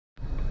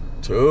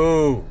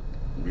Two.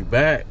 We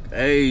back.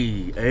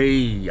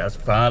 Hey, I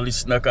finally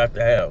snuck out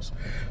the house.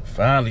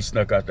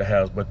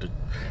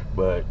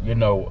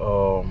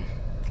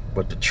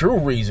 But the true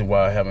reason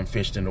why I haven't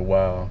fished in a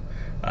while,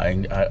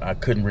 I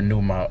couldn't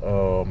renew my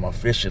my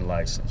fishing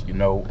license.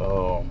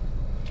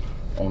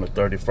 On the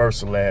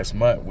 31st of last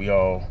month,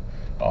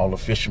 all the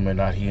fishermen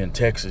out here in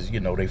Texas,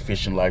 they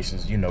fishing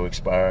license,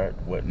 expired,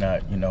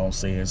 whatnot, you know what I'm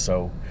saying?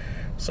 So,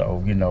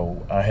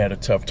 I had a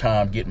tough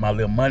time getting my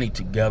little money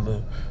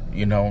together,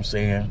 you know what I'm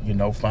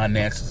saying?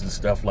 Finances and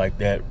stuff like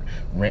that.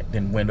 Rent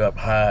then went up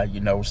high,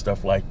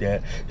 stuff like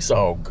that. It's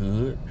all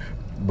good.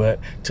 But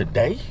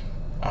today,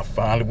 I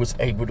finally was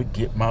able to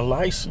get my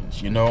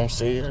license, you know what I'm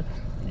saying?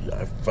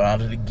 I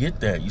finally get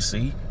that, you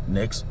see?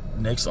 Next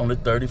on the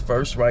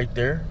 31st right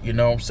there, you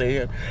know what I'm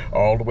saying?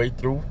 All the way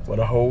through for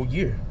the whole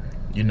year.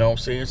 You know what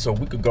I'm saying? So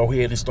we could go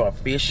ahead and start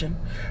fishing.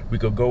 We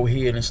could go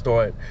ahead and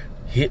start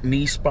hitting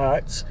these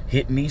spots,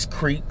 hitting these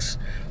creeks,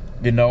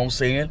 you know what I'm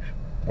saying?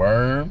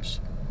 Worms,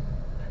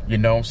 you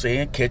know what I'm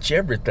saying? Catch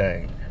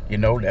everything.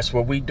 That's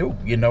what we do.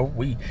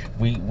 We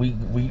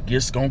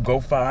just gonna go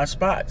find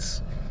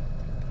spots.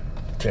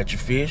 Catch a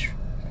fish,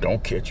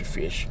 don't catch a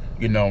fish.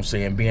 You know what I'm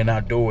saying? Being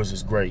outdoors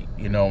is great.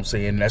 You know what I'm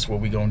saying? That's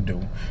what we're going to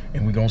do.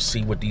 And we're going to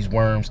see what these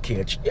worms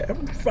catch. Yeah,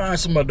 find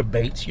some other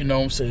baits, you know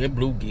what I'm saying?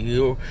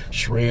 Bluegill,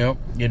 shrimp,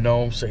 you know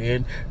what I'm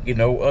saying?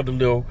 Other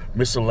little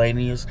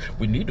miscellaneous.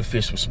 We need to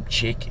fish with some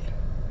chicken.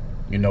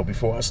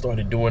 Before I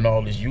started doing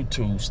all this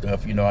YouTube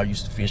stuff, I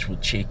used to fish with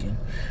chicken,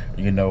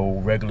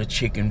 regular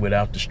chicken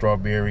without the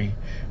strawberry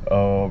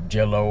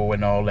jello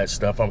and all that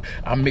stuff.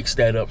 I mix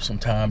that up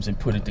sometimes and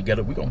put it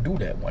together. We're going to do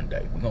that one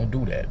day. We're going to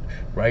do that.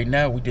 Right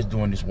now, we're just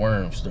doing this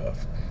worm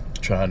stuff,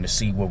 trying to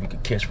see what we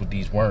could catch with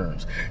these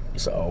worms.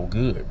 It's all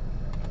good.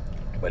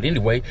 But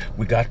anyway,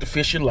 we got the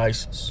fishing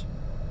license.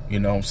 You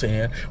know what I'm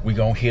saying? We're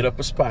going to hit up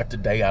a spot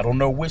today. I don't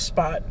know which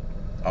spot.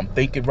 I'm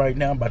thinking right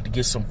now I'm about to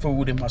get some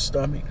food in my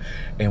stomach,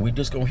 and we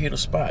just gonna hit a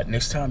spot.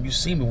 Next time you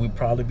see me, we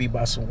probably be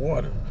by some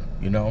water.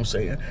 You know what I'm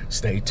saying?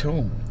 Stay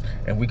tuned,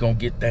 and we gonna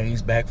get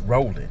things back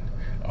rolling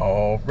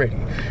already.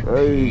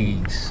 Hey,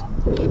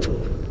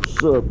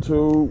 what's up,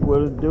 dude?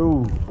 What it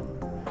do?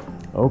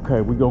 Okay,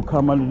 we gonna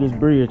come under this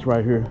bridge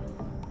right here.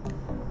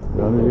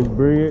 Under this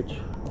bridge,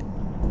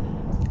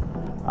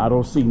 I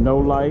don't see no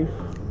life.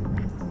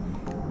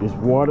 This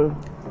water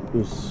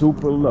is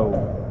super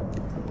low.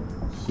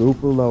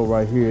 Super low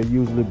right here. It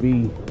usually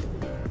be,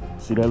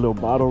 see that little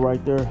bottle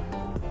right there?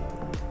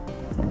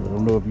 I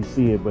don't know if you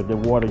see it, but the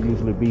water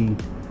usually be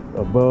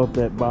above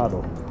that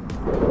bottle.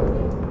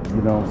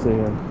 You know what I'm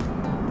saying?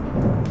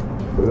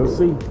 We'll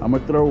see. I'm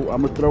gonna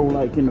throw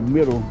like in the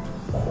middle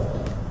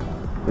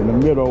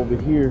over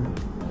here.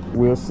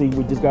 We'll see.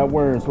 We just got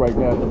worms right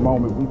now at the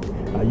moment.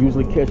 I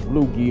usually catch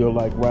bluegill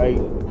like right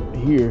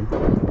here.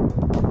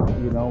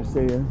 You know what I'm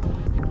saying?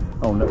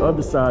 On the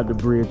other side of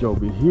the bridge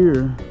over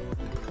here,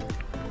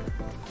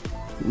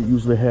 we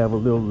usually have a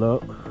little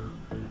luck.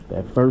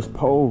 That first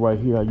pole right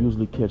here, I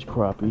usually catch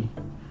crappie.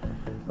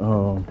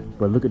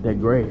 But look at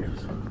that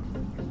grass.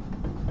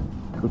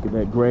 Look at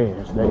that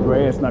grass. That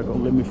grass not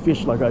gonna let me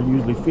fish like I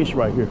usually fish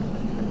right here.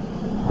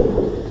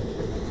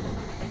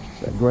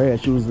 That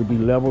grass usually be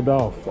leveled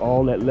off.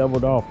 All that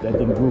leveled off. That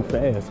thing grew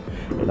fast.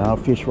 And I'll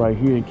fish right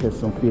here and catch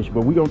some fish.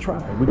 But we're gonna try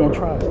it. We're gonna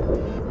try it.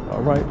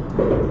 All right.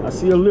 I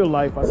see a little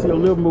life. I see a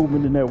little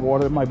movement in that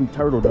water. It might be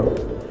turtle though.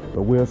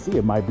 But we'll see.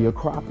 It might be a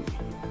crappie.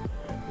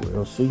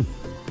 We'll see.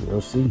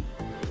 We'll see.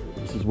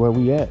 This is where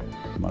we at.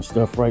 My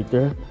stuff right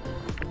there.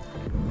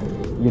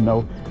 And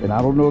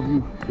I don't know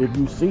if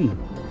you see,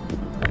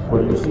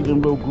 but you see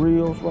them little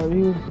grills right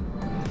here?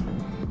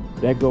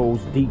 That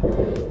goes deep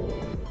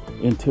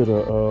into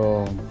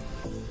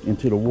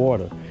the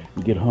water.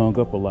 You get hung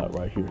up a lot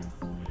right here.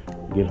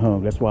 You get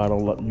hung. That's why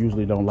I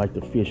usually don't like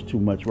to fish too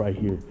much right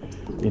here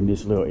in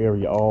this little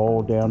area.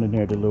 All down in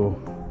there, that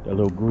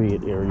little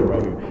grid area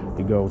right here.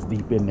 It goes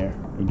deep in there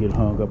and get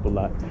hung up a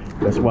lot.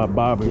 That's why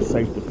bobber is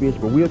safe to fish,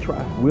 but we'll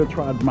try. We'll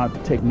try my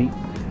technique.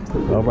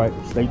 All right,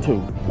 stay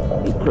tuned.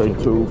 Stay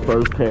tuned.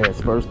 First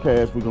cast,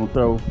 we're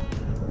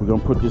gonna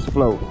put this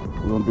float.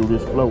 We're gonna do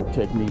this float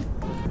technique.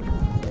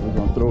 We're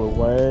gonna throw it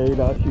way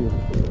out here.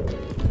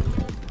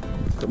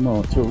 Come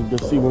on, children,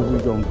 let's see what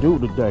we're gonna do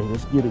today.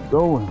 Let's get it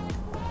going.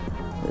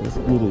 Let's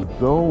get it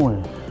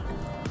going.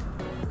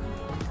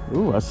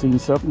 Ooh, I seen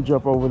something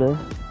jump over there.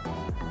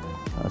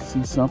 I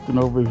see something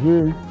over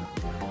here.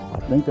 I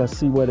think I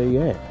see where they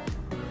at.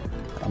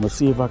 I'm gonna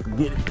see if I can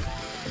get it.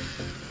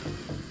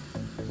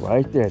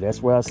 Right there,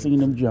 that's where I seen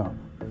them jump.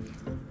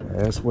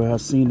 That's where I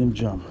seen them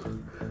jump.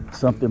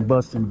 Something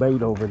busting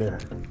bait over there.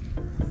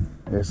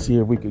 Let's see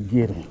if we could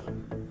get it.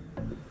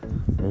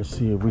 Let's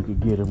see if we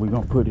could get it. We're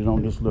gonna put it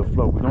on this little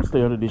float. We're gonna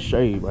stay under this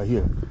shade right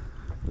here.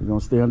 We're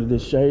gonna stay under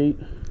this shade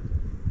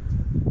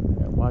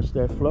and watch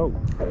that float.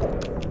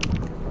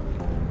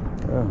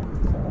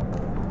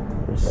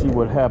 Let's see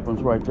what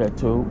happens right there,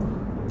 too.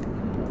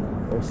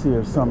 Let's see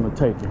if something to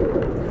take it.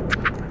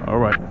 All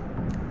right.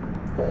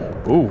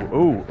 Ooh.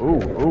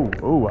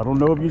 I don't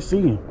know if you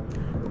see him.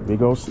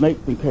 Big old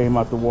snake that came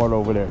out the water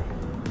over there.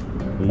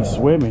 He's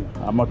swimming.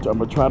 I'm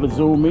gonna try to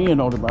zoom in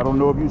on him. I don't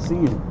know if you see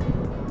him,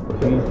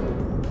 but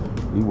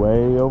he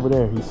way over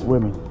there. He's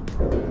swimming.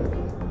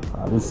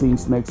 I didn't see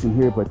snakes in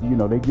here, but you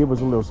know, they give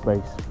us a little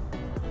space.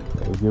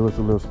 They give us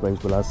a little space,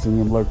 but I see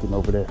him lurking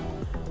over there.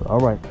 But, all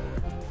right.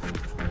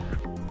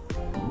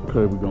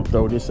 Okay, we're gonna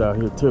throw this out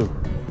here too.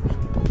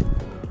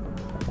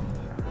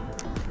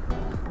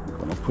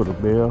 Gonna put a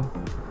bell.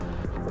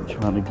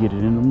 Trying to get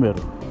it in the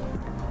middle.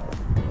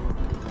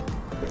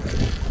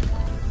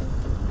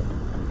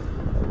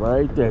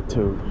 Right there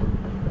too.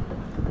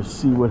 Let's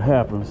see what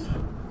happens.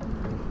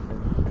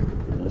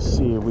 Let's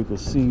see if we can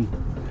see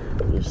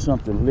there's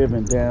something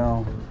living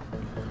down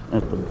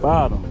at the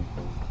bottom.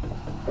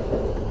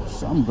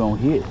 Something gonna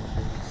hit.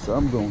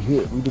 Something gonna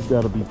hit. We just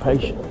gotta be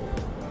patient.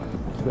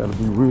 Just gotta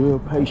be real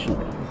patient.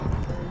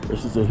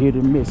 This is a hit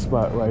and miss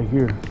spot right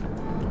here.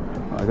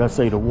 Like I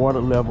say, the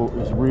water level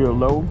is real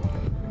low.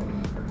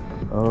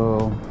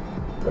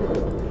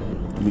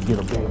 Let me get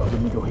a bell.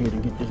 Let me go ahead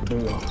and get this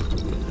bell.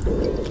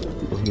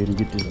 Go ahead and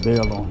get this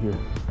bell on here.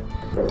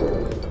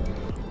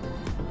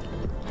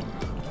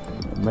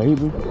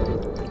 Maybe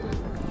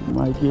you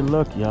might get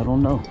lucky. I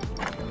don't know.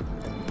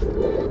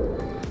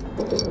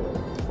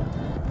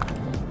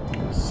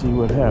 Let's see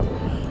what happens.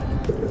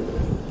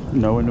 You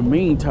know, in the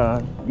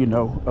meantime,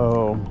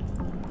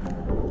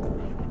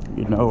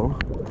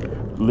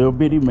 little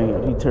bitty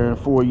man, he turned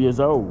 4 years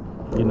old.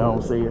 You know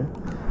what I'm saying?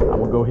 I'm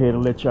gonna go ahead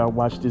and let y'all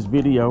watch this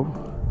video.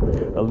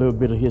 A little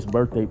bit of his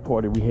birthday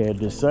party we had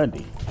this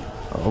Sunday.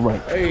 All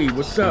right. Hey,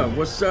 what's up?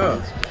 What's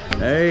up?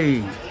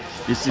 Hey,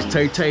 this is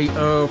Tay-Tay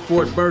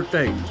 4th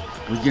birthday.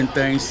 We getting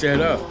things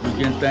set up.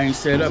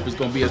 It's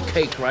gonna be a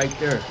cake right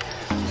there.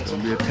 It's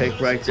gonna be a cake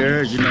right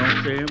there. You know what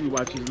I'm saying? We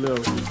watching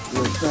little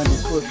Sunday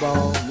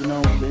football. You know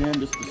what I'm saying?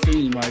 This is the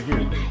scene right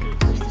here.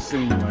 This is the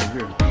scene right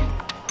here.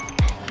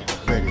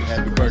 Ready?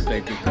 Happy birthday,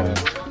 because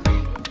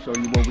I'll show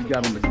you what we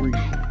got on the grill.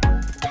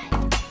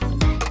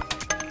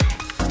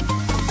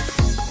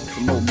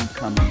 More meat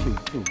coming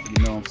too, you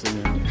know what I'm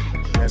saying?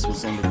 That's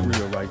what's on the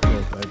grill right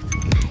there, baby.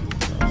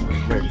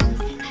 Ready.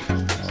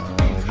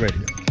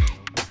 Ready.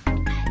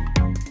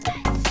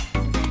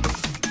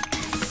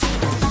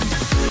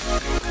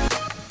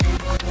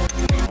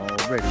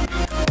 Already.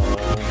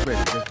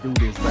 Let's do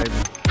this, baby.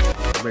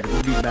 Ready,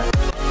 we'll be back.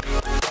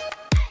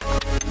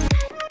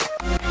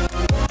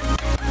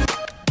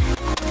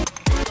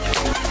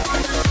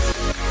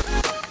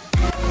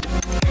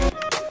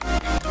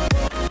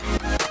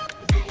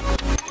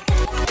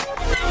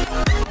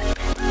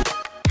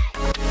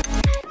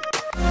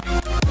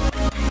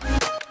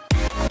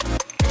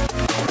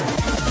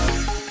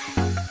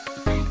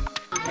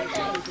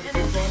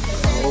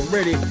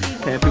 Ready.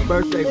 Happy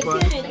birthday,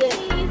 bud.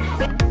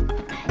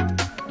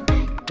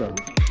 So,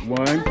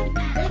 1,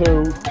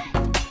 2,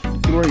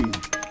 3.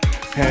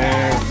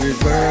 Happy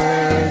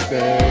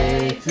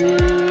birthday to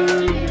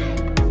you.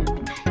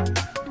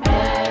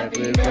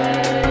 Happy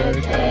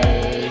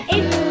birthday to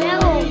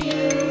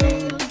you.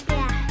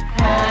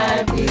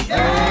 Happy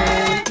birthday.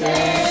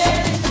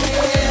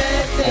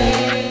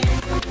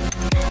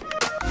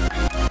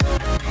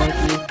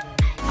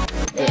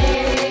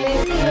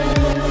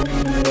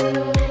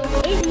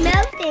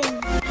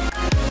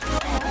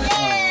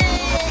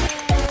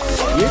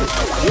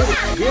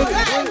 Get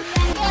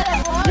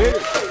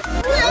it.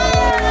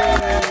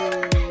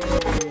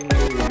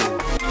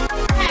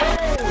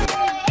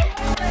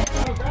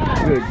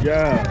 Good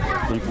job. I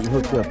think we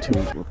hooked up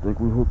too.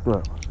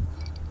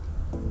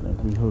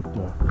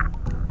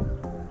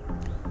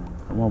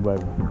 Come on,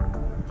 baby.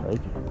 Take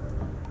it.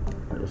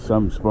 It's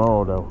something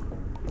small though.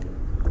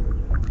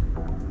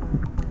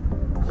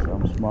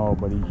 Something small,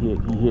 but he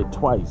hit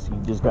twice. He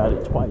just got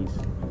it twice.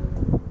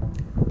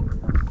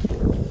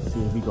 Let's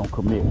see if he gonna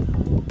commit.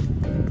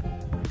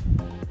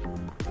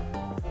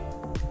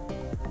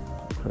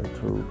 Okay,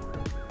 cool.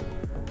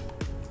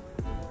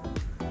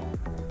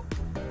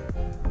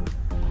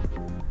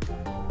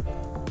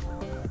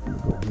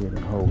 Go ahead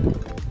and hold it.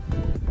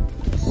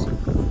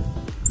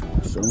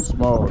 Something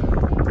small.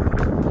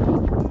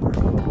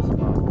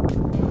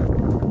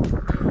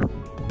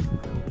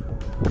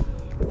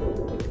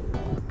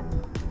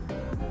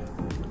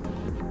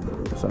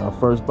 It's our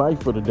first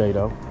bite for the day,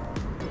 though.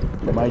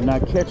 You might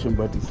not catch him,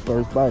 but it's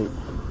first bite.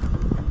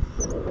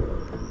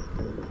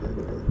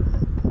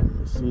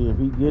 Let's see if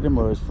he get him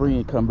or his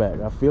friend come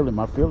back. I feel him.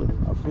 Okay,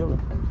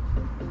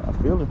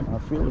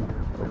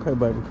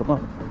 baby, come on,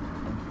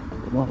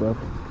 baby.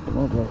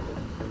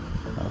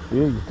 I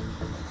feel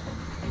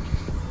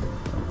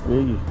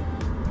you.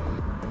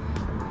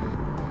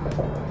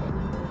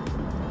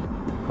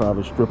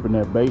 Probably stripping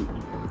that bait.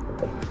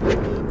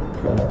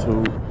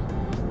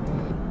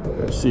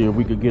 Let's see if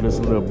we could get us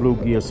a little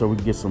bluegill so we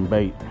can get some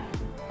bait.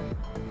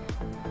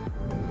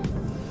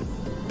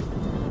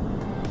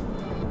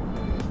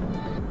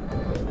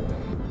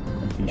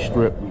 He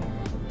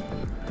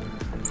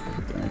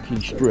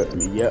stripped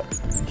me. Yep,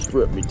 he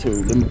stripped me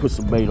too. Let me put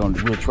some bait on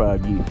it. We'll try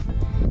again.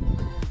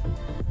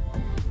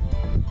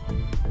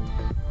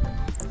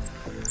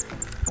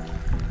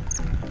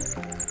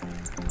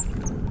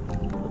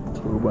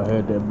 Too Oh, I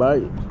had that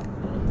bite.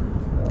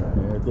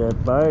 I had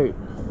that bite.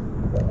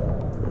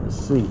 Let's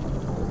see.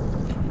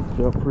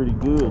 Felt pretty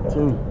good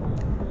too.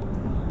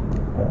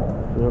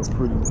 Felt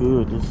pretty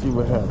good. Let's see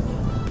what happens.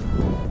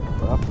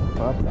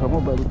 Pop, come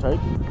on, baby, take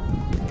it.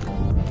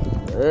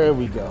 There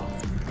we go.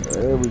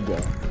 There we go.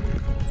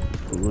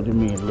 What do you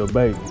mean, little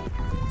baby?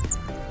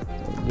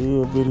 A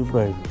little bitty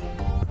baby.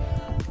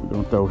 We're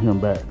gonna throw him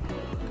back.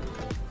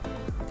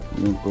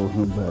 We're gonna throw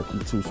him back.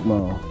 He's too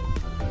small.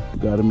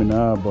 Got him in the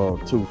eyeball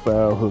too.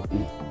 Foul hooked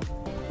him.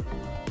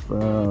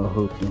 Foul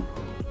hooked him.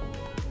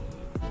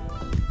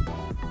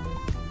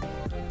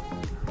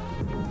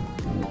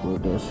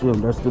 But that's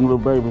him. That's them little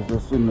babies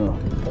that's in there.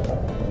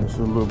 That's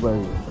them little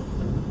babies.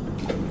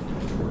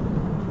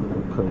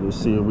 Okay, let's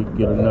see if we can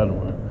get another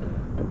one.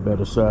 A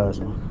better size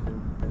one.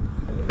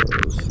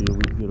 Let's see if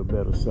we can get a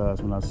better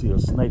size one. I see a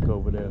snake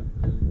over there.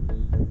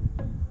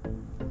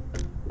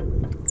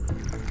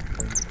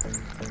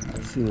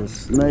 I see a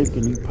snake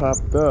and he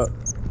popped up.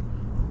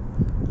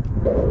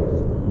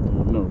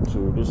 No,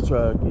 too. Let's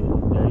try again.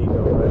 There you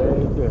go,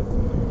 right there.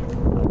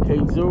 I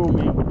can't zoom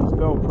in with this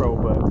GoPro,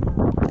 but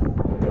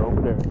he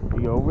over there.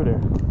 He over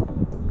there.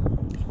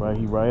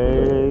 He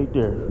right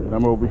there. And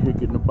I'm over here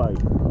getting the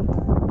bite.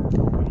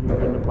 Over here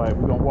getting the bite.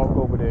 We're gonna walk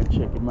over there and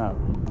check him out.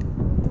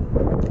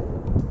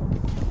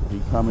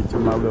 He coming to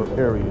my little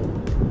area.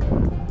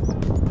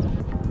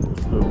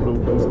 These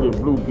little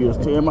bluegills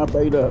tearing my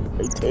bait up.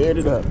 They tearing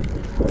it up.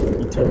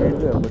 He tearing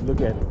it up, but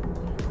look at him.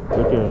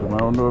 Look at him. I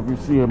don't know if you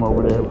see him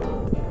over there.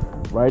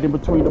 Right in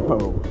between the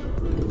poles.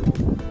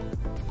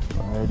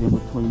 Right in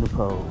between the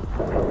poles.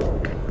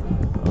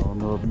 I don't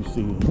know if you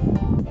see him.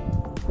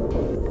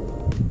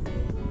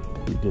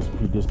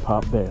 He just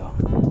popped down.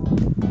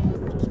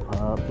 Just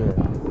popped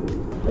down.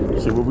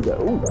 Let's see what we got.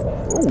 Oh,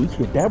 he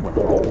hit that one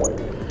hard.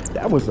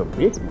 That was a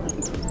big one.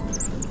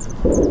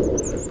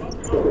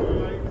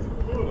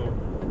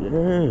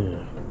 Yeah.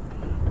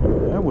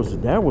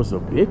 That was a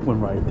big one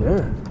right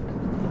there.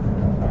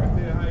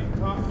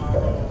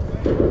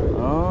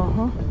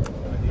 Uh-huh.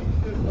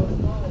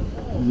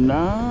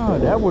 Nah,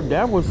 that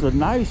was a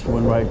nice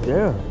one right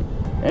there.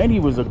 And he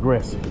was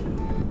aggressive.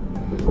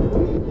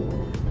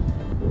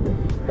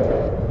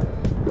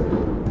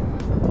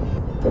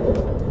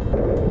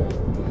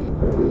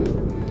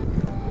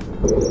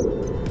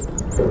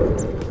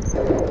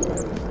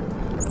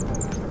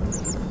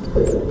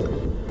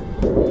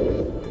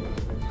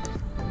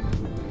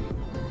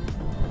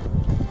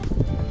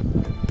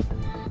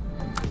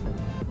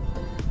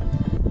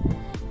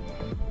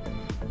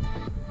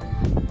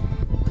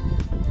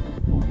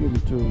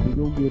 We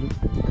gonna get it.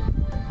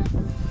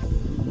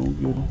 We gonna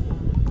get it.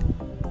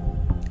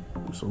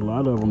 There's a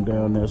lot of them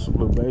down there, some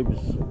little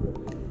babies.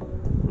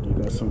 But they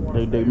got some.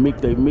 They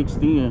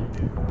mixed in.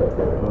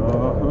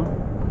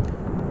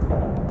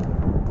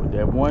 But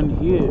that one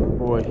hit,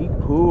 boy, he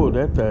pulled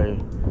that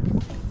thing.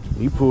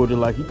 He pulled it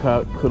like he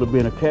could have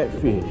been a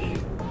catfish.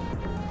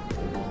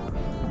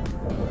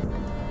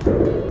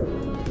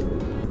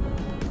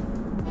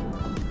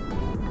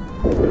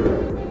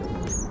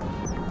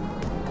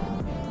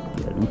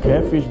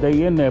 Catfish,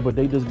 they in there, but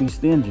they just be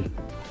stingy.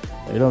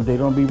 They don't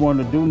be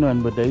wanting to do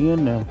nothing, but they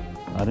in there.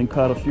 I done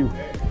caught a few.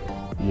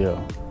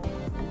 Yeah.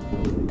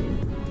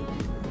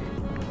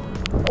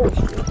 Oh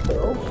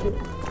shit.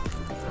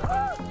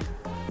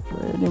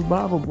 Man, that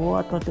bobber, boy,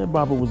 I thought that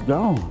bobber was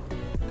gone.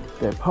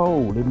 That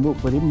pole, it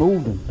moved, but it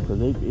moved him,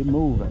 because it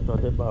moved. I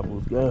thought that bobber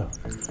was gone.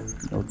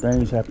 You know,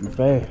 things happen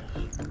fast.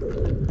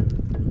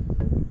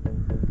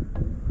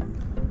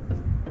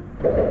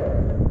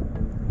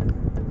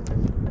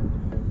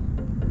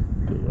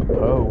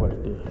 Oh,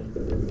 right there.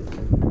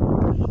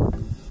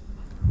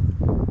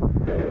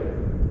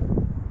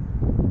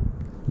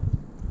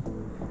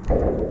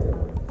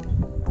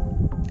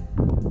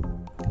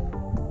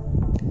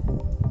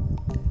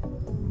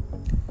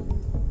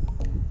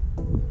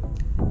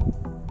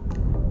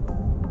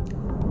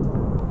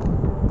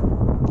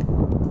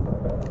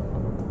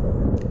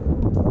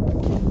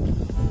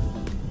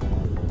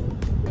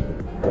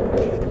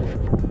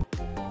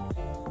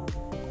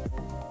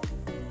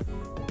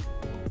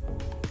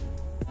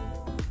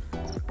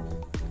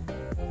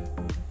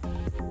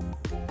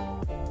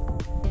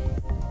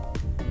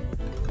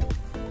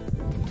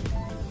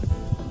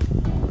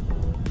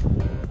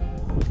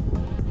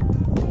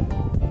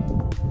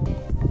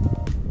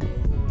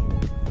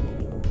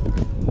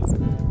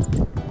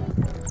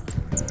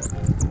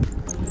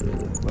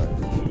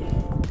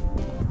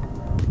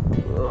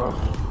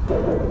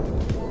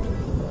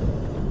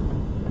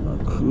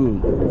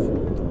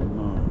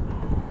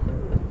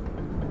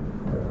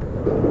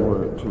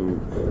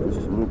 This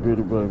is a little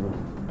bitty baby.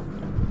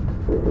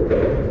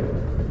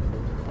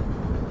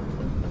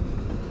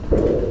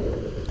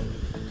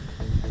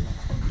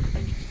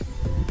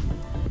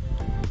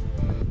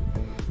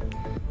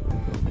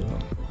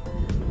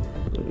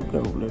 Let it go,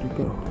 let it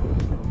go.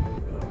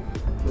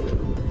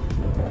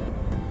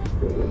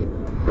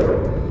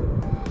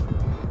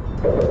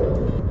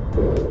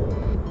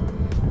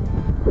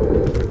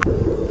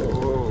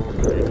 Oh,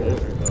 okay, there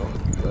we go.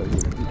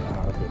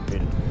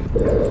 Ooh,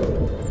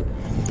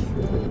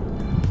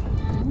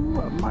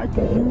 I might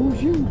could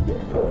use you.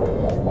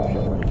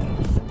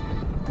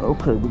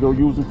 Okay, we're gonna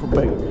use him for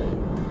bait.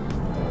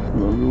 We're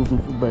gonna use him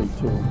for bait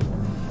too.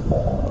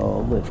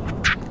 Already.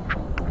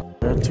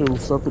 That too,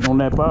 something on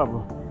that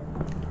bobber.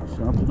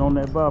 Something on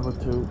that bobber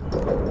too.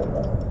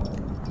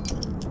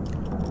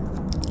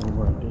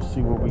 Alright, let's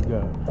see what we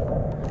got.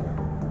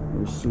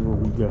 Let's see what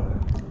we got.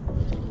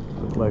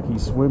 Looks like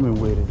he's swimming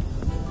with it.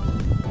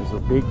 It's a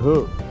big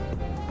hook.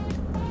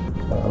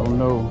 I don't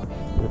know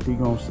if he's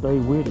gonna stay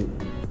with it.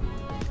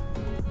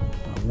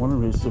 I'm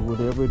wondering if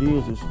whatever it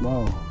is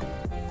small.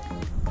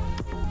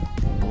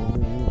 Whatever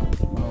it is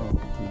small.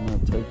 He's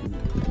not taking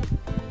it.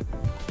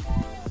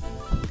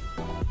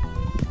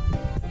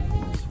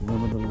 He's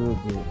swimming a little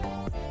bit.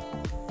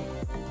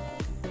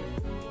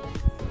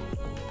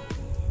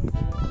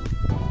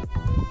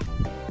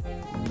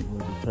 He's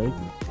ready to take it.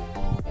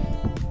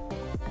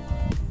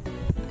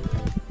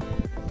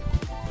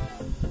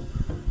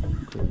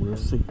 Okay, we'll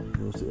see.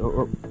 We'll see.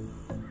 Oh.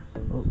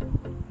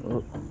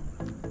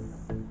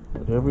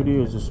 Whatever it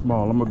is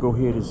small. I'm gonna go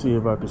ahead and see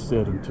if I can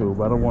set him too,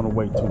 but I don't want to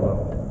wait too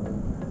long.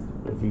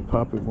 If he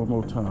pop it one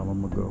more time,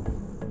 I'm gonna go.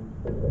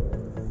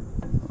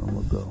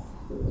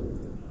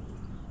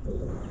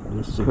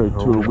 Let's see. Okay,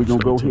 too. We're gonna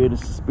go ahead and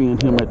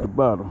suspend him at the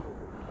bottom.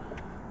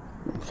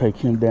 Take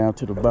him down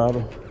to the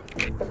bottom.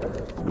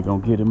 We're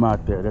gonna get him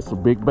out there. That's a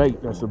big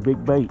bait. That's a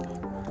big bait.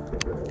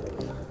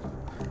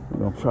 We're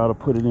gonna try to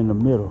put it in the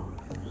middle.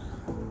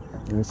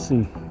 Let's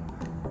see.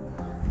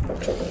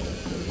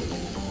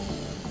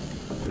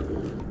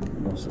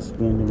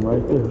 Suspend him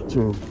right there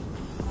too.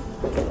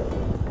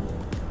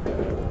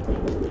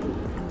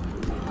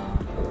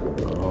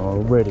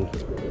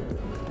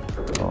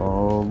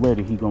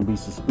 Already he gonna be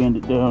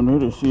suspended down there.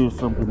 This is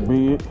something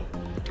big.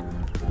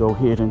 Go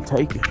ahead and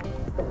take it.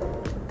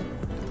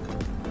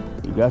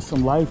 He got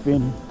some life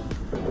in him.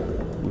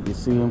 You can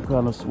see him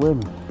kind of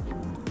swimming.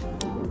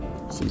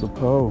 See the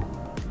pole.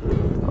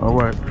 All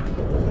right.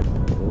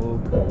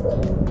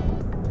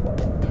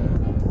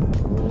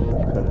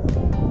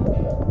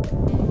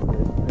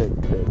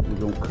 We're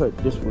gonna cut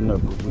this one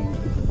up if we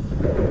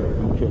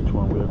catch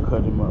one. We'll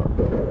cut him up.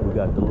 We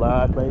got the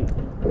live bait.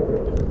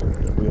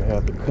 We'll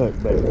have the cut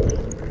bait.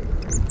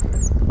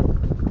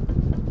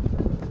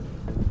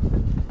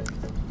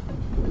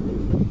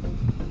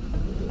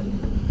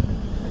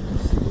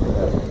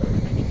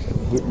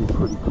 Hit me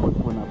pretty quick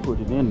when I put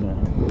it in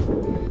there.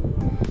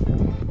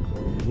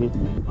 It hit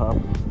me, pop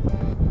it.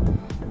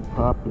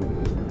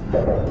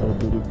 That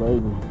bitty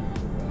baby.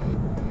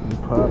 You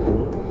pop it.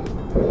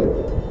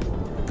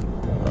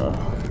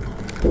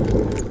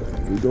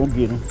 We gonna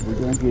get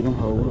him.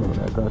 Hold on.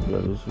 I got the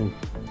other shit.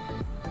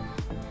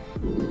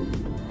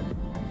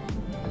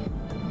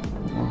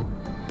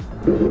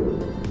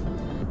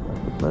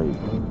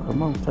 Come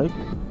on, take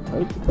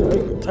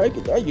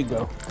it. There you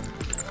go.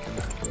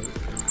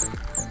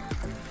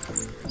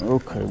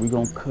 Okay, we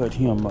gonna cut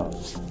him up.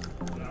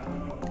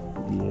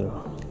 Yeah.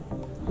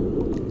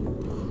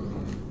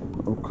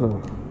 Okay.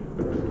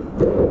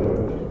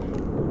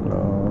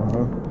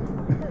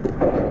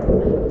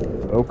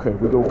 Okay,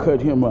 we're gonna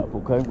cut him up,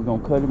 okay? We're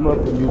gonna cut him up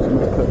and use him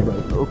as cut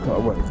bait. Okay,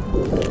 all right.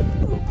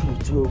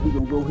 Okay, so we're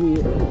gonna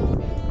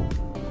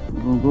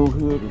go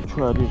ahead and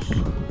try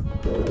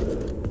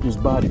this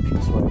body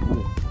piece right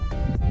here.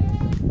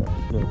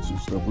 Guts and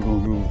stuff. We're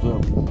gonna use that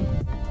one.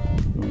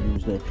 We're gonna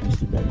use that piece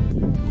today.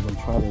 We're gonna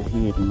try that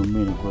head in a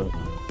minute, but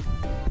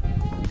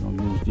we're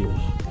gonna use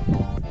this.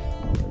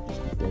 Alright,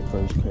 just get that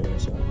first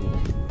cast out here.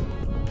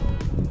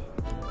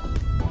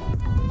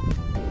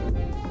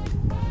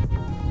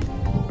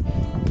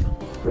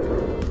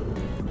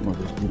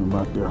 Just get him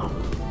out there.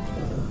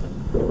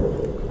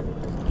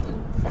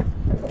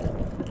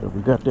 So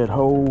we got that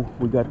hole.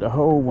 We got the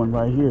whole one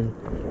right here.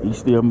 He's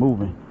still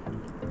moving.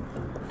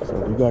 So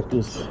we got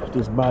this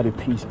body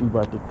piece we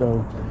about to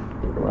throw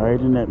right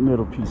in that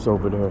middle piece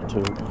over there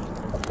too.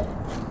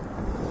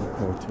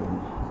 Okay, too.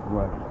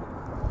 Right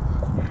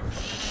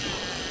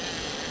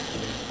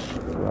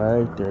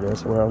there.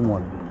 That's where I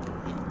wanted it.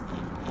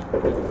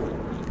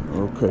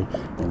 Okay,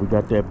 and we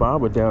got that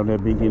bobber down there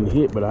been getting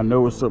hit, but I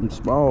know it's something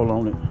small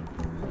on it.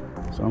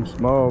 Something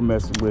small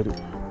messing with it.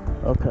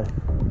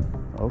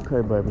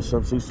 Okay, baby.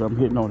 See something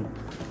hitting on it.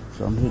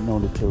 Something hitting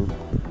on it too.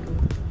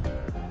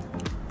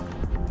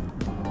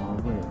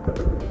 Alright.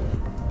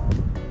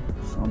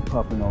 Something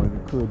popping on it.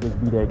 It could just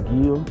be that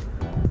gill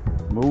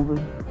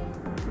moving,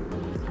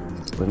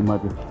 but it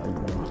might be.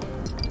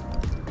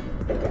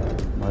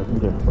 Might be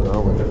that. But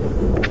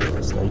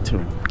alright. Stay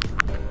tuned.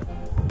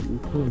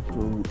 Okay,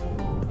 dude.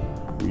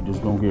 We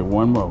just gonna get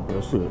one more.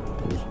 That's it.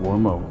 Just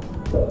one more.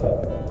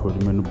 Put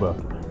him in the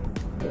bucket.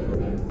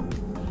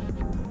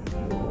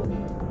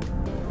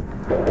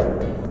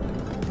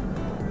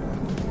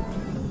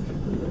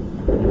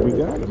 We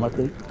got him. I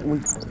think at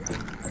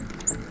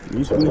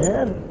least we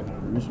had him.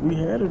 At least we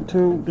had him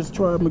too. Let's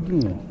try him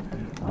again.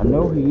 I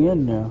know he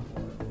in now.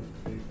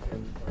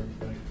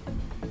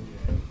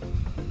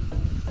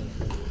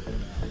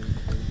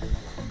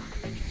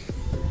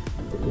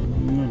 He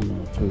in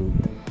there too. too.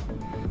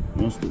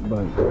 Instant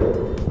bite.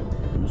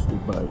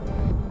 Instant bite.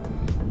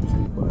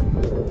 Instant bite.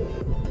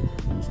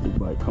 Instant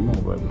bite. Come on,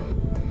 baby.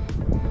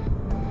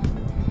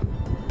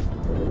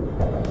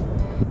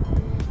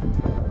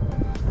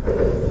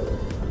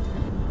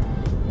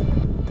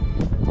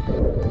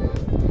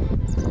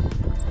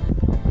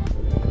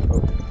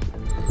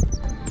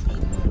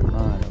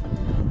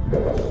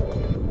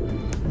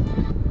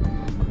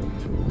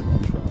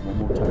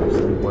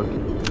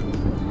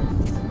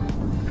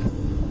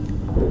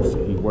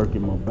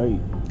 Working my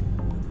bait.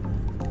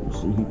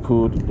 See, he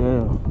pulled it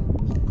down.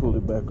 Let's pull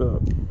it back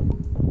up.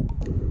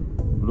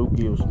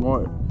 Bluegill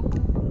smart.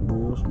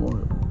 Real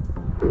smart.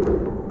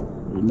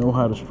 They know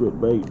how to strip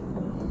bait.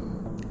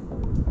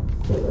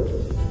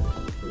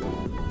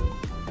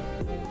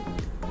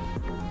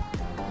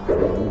 I'm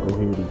gonna go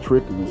ahead and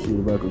trick him and see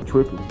if I can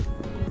trick him.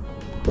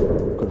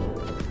 Okay.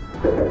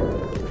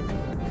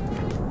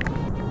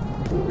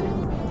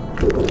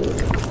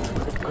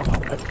 Come on,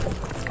 baby.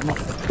 Come on,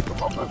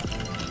 come on, baby.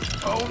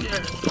 Oh yeah,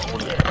 oh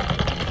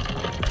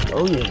yeah.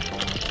 Oh yeah.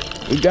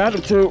 We got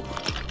him too.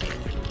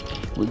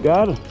 We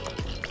got him.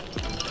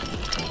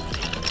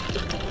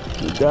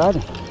 We got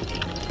him.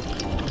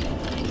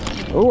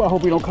 Oh, I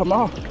hope he don't come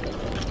off.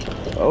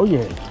 Oh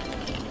yeah.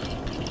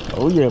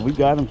 Oh yeah, we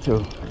got him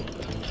too.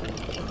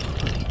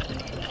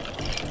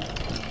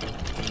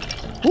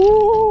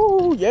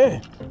 Woo,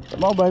 yeah.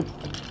 Come on, baby.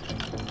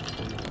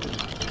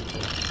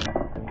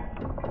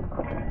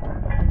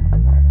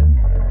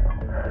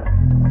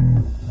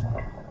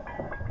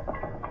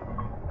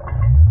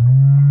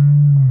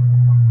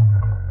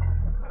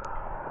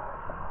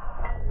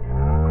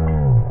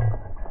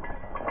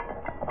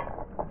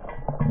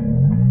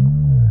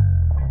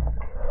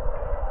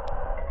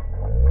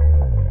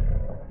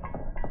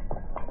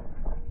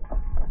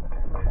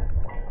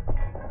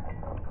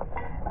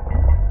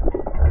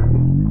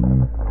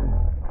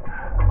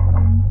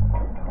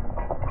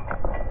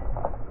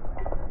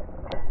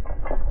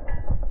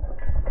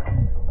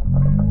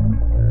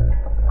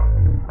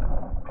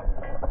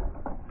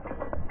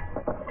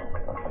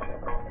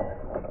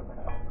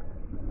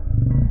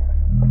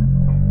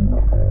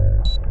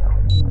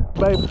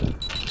 Baby.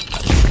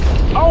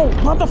 Oh,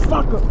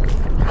 motherfucker.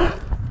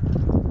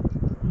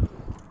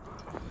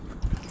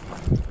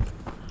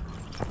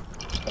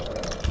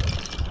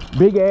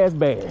 Big ass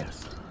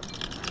bass.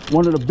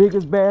 One of the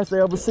biggest bass I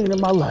ever seen in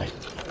my life.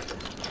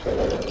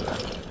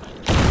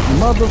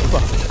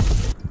 Motherfucker.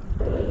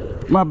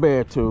 My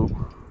bad, too.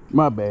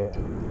 My bad.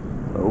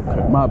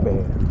 Okay, my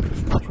bad.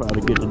 I'll try to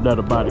get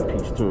another body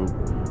piece, too,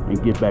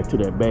 and get back to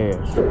that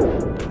bass.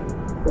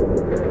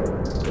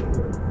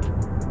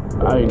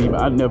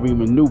 I never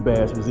even knew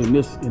bass was in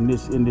this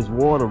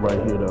water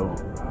right here though.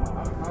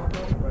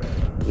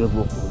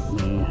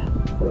 Man.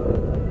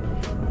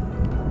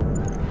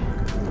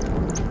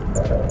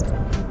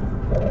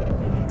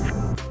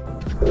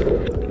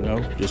 You know,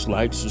 just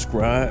like,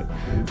 subscribe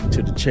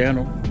to the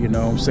channel, you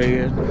know what I'm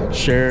saying?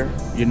 Share,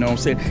 you know what I'm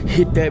saying?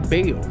 Hit that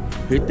bell.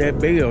 Hit that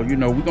bell. You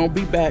know, we're gonna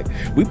be back.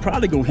 We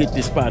probably gonna hit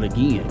this spot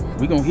again.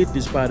 We're gonna hit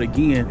this spot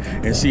again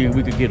and see if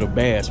we could get a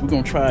bass. We're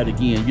gonna try it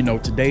again. You know,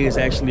 today is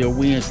actually a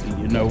Wednesday,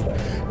 you know.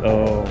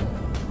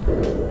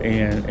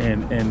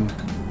 And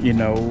you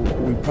know,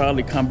 we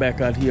probably come back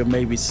out here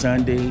maybe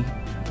Sunday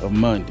or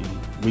Monday.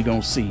 We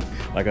gonna see.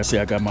 Like I said,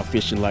 I got my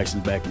fishing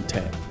license back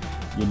intact,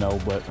 you know,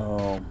 but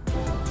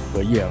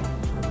yeah,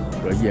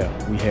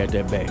 we had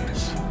that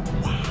bass.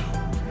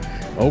 Wow.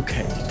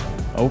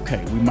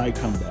 Okay, we might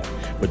come back.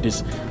 But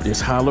this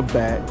holler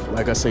back,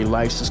 like I say,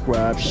 like,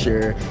 subscribe,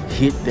 share,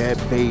 hit that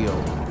bell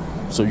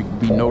so you can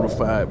be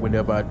notified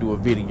whenever I do a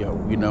video,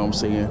 you know what I'm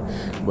saying?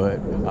 But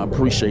I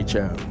appreciate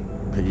y'all.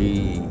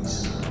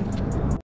 Peace.